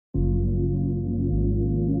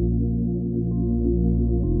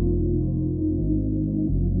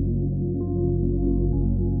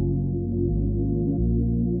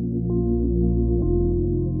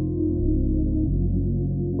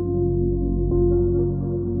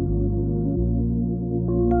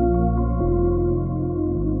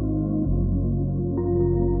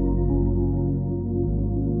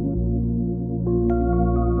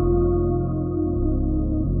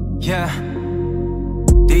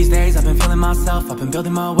been feeling myself, I've been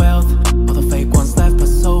building my wealth. All the fake ones left, but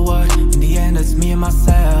so what? In the end it's me and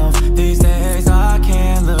myself. These days I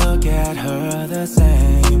can't look at her the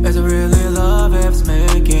same. Is it really love if it's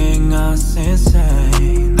making us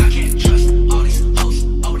insane? I can't trust all these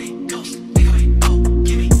hoes, all these ghosts. They got me, oh,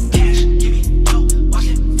 give me cash, give me dough. Watch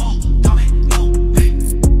it fall, domino, hey.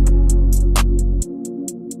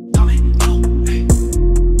 Domino, hey.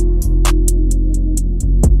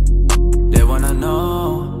 They wanna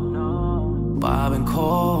know, but I've been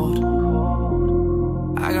cold.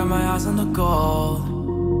 I got my eyes on the gold.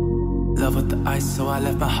 Love with the ice, so I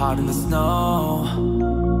left my heart in the snow.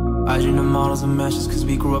 I dream of models and meshes, cause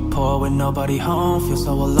we grew up poor with nobody home. Feel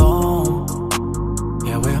so alone.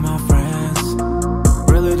 Yeah, we're my friends.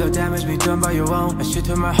 Really the damage be done by your own. I shoot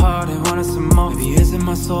to my heart and wanted some more. Maybe is it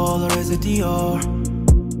my soul or is it Dior?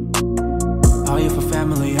 Are you for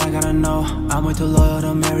family? I gotta know. I'm way too loyal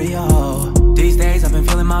to marry you. These days I've been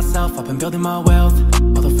feeling myself, I've been building my wealth.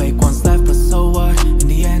 All the fake ones left, but so what? In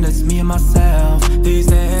the end it's me and myself. These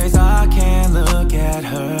days I can't look at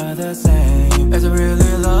her the same. Is it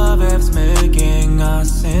really love if it's making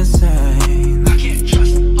us insane? I can't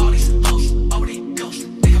trust all these hoes, all these ghosts.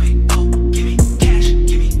 They got me, oh, give me cash,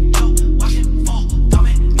 give me dough. Watch it fall,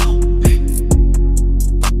 domino, hey.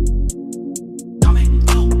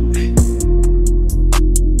 Domino, hey.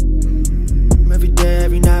 Every day,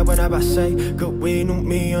 every night when I say good weed on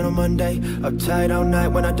me on a Monday. Uptight all night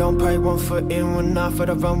when I don't pray. One foot in, one out for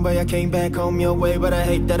the runway. I came back home your way, but I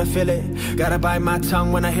hate that I feel it. Gotta bite my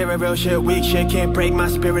tongue when I hear it, real shit. Weak shit can't break my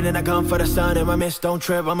spirit, and I come for the sun. And my miss don't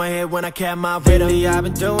trip on my head when I cap my rhythm. I've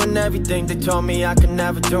been doing everything they told me I could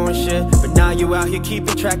never do and shit. But now you out here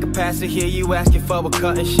keeping track of past it. Here you asking for a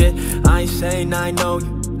cut and shit. I ain't saying I know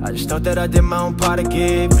you, I just thought that I did my own part to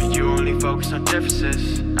give. But you only focus on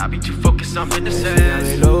differences, I be too focused on innocence.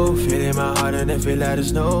 Feeling low, feeling my heart and it feel like the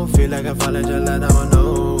snow. Feel like I'm falling just like I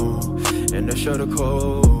know. And the shoulder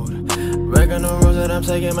cold. Breaking the rules that I'm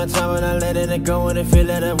taking my time when I letting it go. And it feel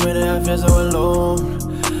like I'm winning, I feel so alone.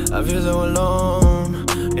 I feel so alone.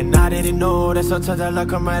 And I didn't know that sometimes that luck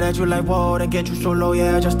come right at you like whoa. They get you so low,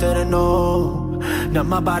 yeah, I just didn't know. Now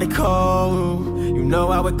my body cold. You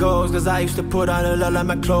know how it goes, cause I used to put on a lot of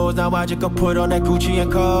my clothes. Now I just go put on that Gucci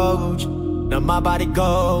and Coach. Now my body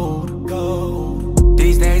gold, gold.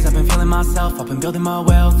 These days I've been feeling myself, I've been building my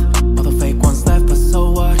wealth. All the fake ones left, but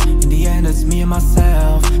so what? In the end it's me and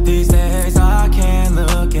myself. These days I can't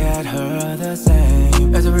look at